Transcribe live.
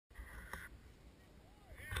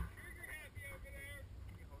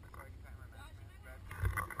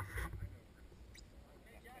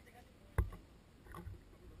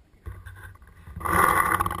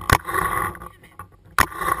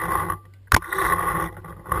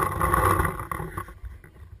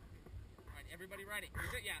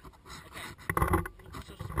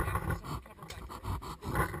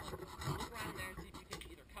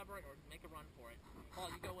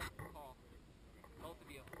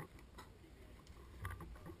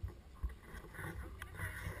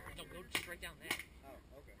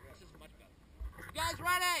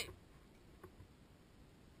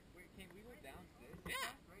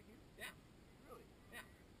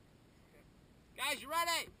Guys, you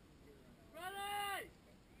ready? Ready!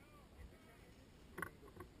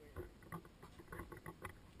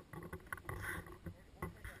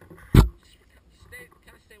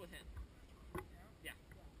 Just stay with him. Yeah.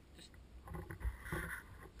 Just.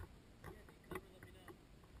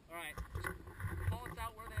 Alright. Call us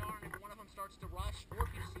out where they are, and if one of them starts to rush, or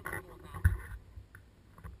if you see one going that way.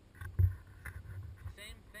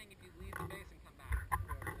 Same thing if you leave the base and come back.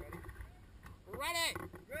 Ready?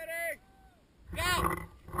 Ready! Go!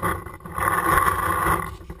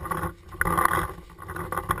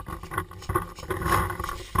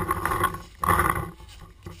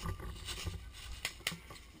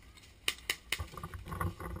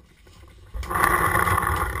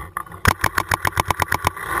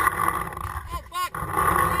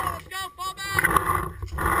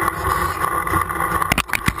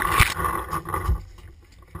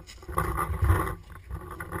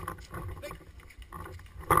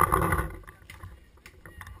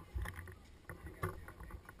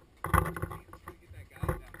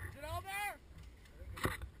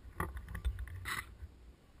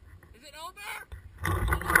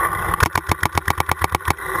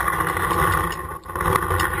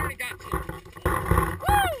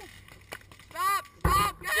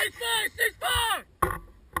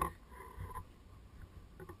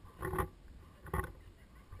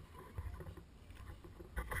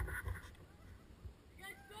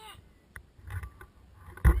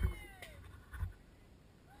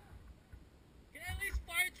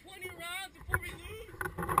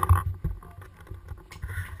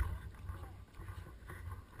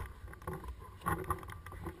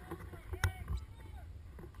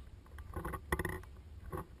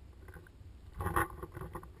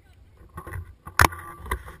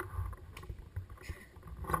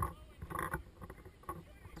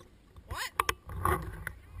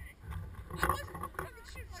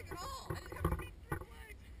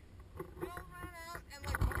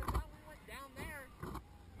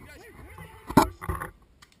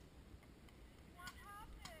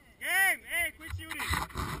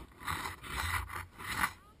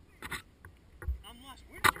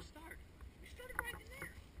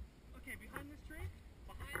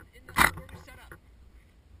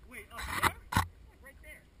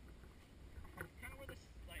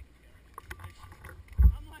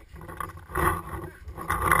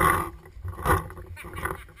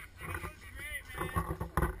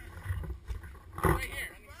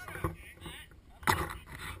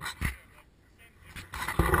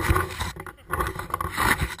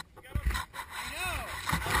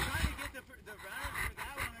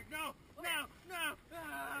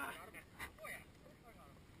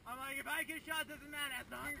 If I get shot, doesn't matter as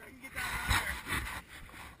long as I can get that runner.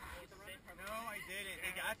 No, I didn't.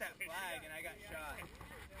 They got that flag and I got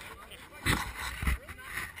shot.